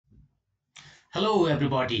Hello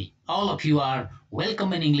everybody, all of you are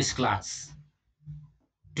welcome in English class.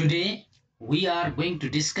 Today we are going to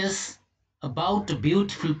discuss about a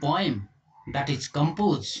beautiful poem that is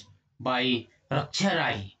composed by Raksha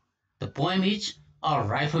Rai. The poem is A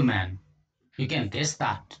Rifleman. You can guess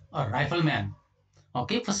that, a rifleman.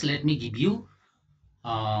 Okay, first let me give you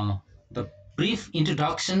the brief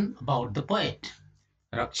introduction about the poet.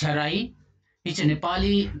 Raksha Rai is a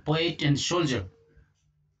Nepali poet and soldier.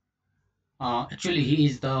 Actually, he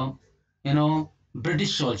is the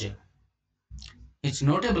British soldier. His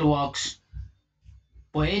notable works,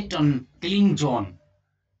 Poet on Killing John,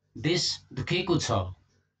 देश दुखेको छ,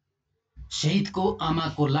 शहीदको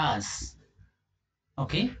आमाको लास.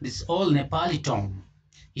 Okay, this is all Nepali tongue.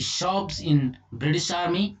 He serves in British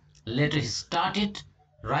Army. Later he started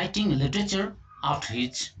writing literature after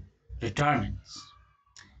his retirement.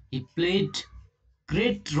 He played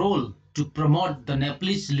great role to promote the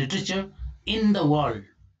Nepalese literature in the world.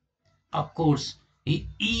 Of course, he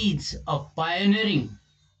is a pioneering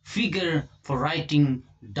figure for writing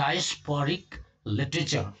diasporic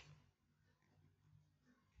literature.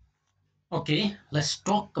 Okay, let's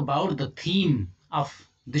talk about the theme of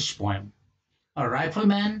this poem. A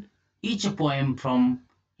Rifleman is a poem from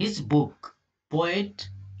his book Poet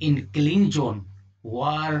in Killing Zone,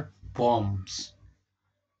 War Poems.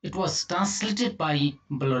 It was translated by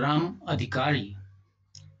Balaram Adhikari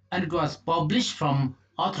and it was published from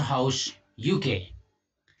Author House, UK.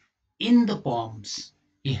 In the poems,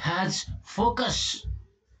 he has focused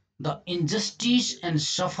the injustice and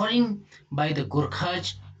suffering by the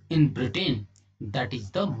Gurkhas in Britain. That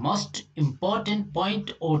is the most important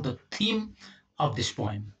point or the theme of this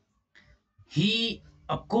poem. He,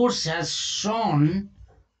 of course, has shown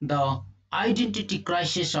the identity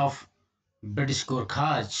crisis of British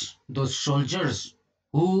Gurkhas, those soldiers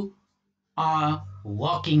who are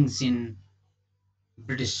working in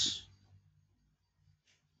British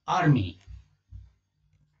Army.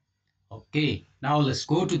 Okay, now let's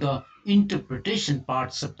go to the interpretation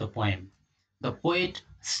parts of the poem. The poet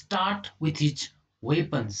starts with his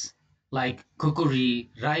weapons like kukuri,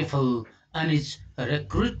 rifle, and his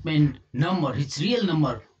recruitment number, his real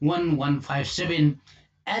number 1157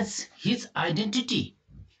 as his identity.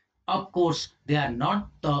 Of course, they are not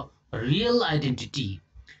the real identity.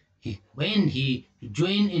 When he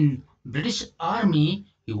joined in British Army,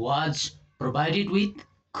 he was provided with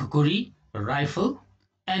kukuri, rifle,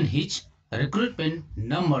 and his recruitment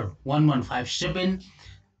number 1157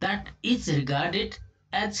 that is regarded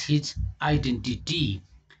as his identity.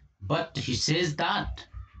 But he says that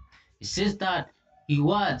he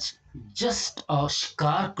was just a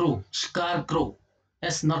scarecrow.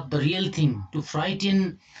 That's not the real thing to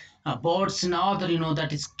frighten birds and other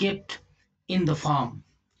that is kept in the farm,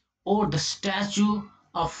 or the statue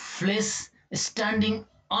of flesh standing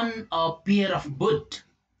on a pair of wood.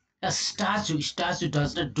 A statue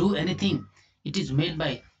does not do anything. It is made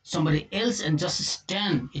by somebody else and just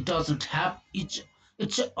stand. It doesn't have its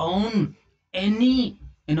own any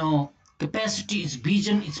capacity, its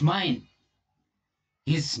vision, its mind.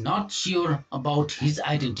 He's not sure about his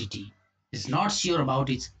identity. He's not sure about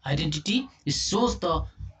his identity. It shows the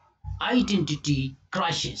identity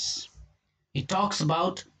crisis. He talks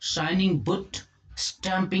about shining boot,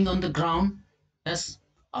 stamping on the ground. As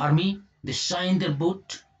army, they shine their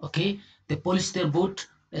boot, okay? They polish their boot,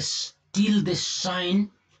 they steal they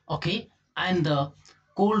shine, okay? And the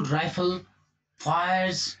cold rifle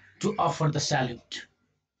fires to offer the salute.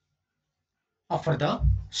 Offer the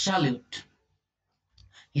salute.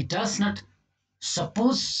 He does not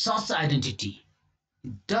suppose such identity.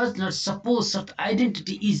 He does not suppose such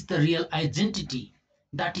identity is the real identity.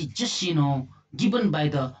 That is just, given by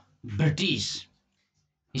the British.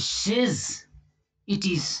 He says it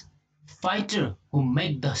is fighter who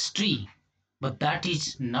make the history, but that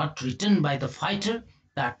is not written by the fighter,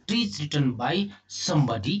 that is written by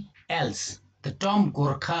somebody else. The term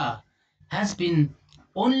Gorkha has been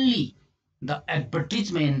only the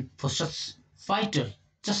advertisement for such fighter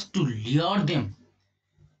just to lure them.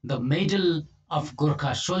 The medal of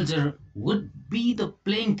Gorkha soldier would be the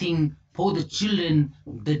playing thing for the children.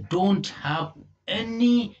 They don't have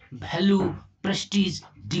any value, prestige,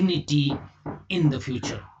 dignity in the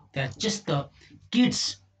future. They're just the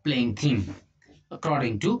kids playing thing,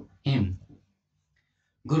 according to him.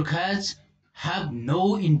 Gurkhas have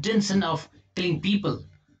no intention of killing people,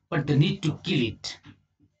 but they need to kill it.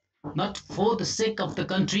 Not for the sake of the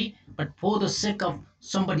country, but for the sake of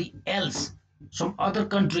somebody else, some other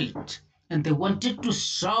country. And they wanted to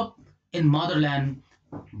serve in motherland,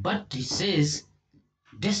 but he says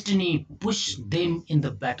destiny pushed them in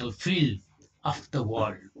the battlefield of the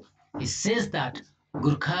world. He says that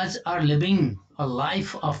Gurkhas are living a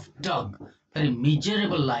life of tug, very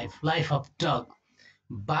miserable life of tug.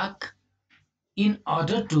 Back in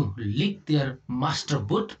order to lick their master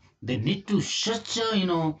boot, they need to such a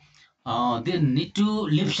they need to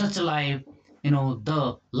live such a life,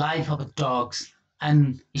 the life of dogs.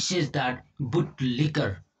 And he says that boot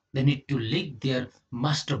licker, they need to lick their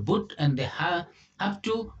master boot, and they have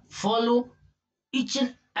to follow each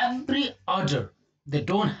and every order. They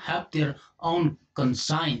don't have their own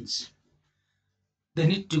conscience. They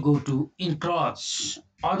need to go to encroach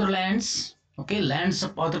other lands, okay, lands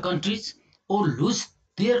of other countries, or lose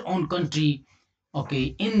their own country,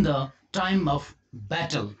 okay, in the time of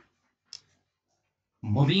battle,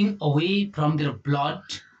 moving away from their blood,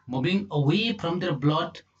 moving away from their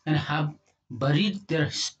blood, and have buried their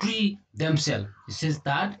history themselves. It says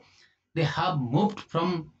that they have moved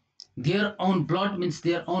from their own blood, means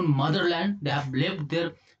their own motherland. They have left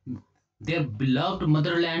their beloved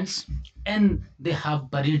motherlands, and they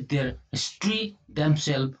have buried their history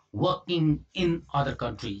themselves working in other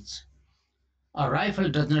countries. A rifle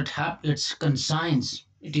does not have its conscience.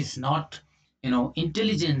 It is not,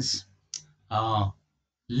 intelligence,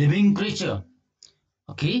 living creature.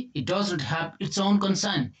 Okay, it doesn't have its own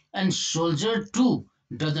concern, and soldier too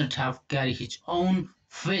does not have carry his own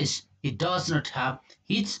face. It does not have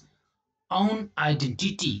his own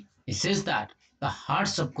identity. It says that the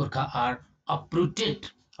hearts of Gurkha are uprooted.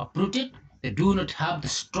 Uprooted, they do not have the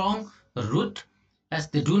strong root, as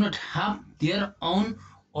they do not have their own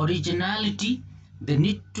originality. They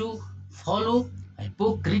need to follow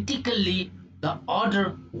hypocritically the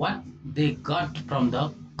order what they got from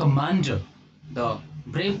the commander. The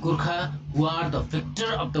brave Gurkha who are the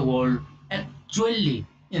victor of the world, actually,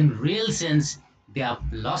 in real sense, they have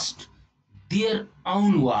lost their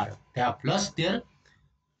own war. They have lost their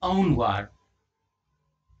own war.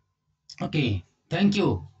 Okay, thank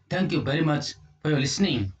you. Thank you very much for your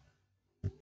listening.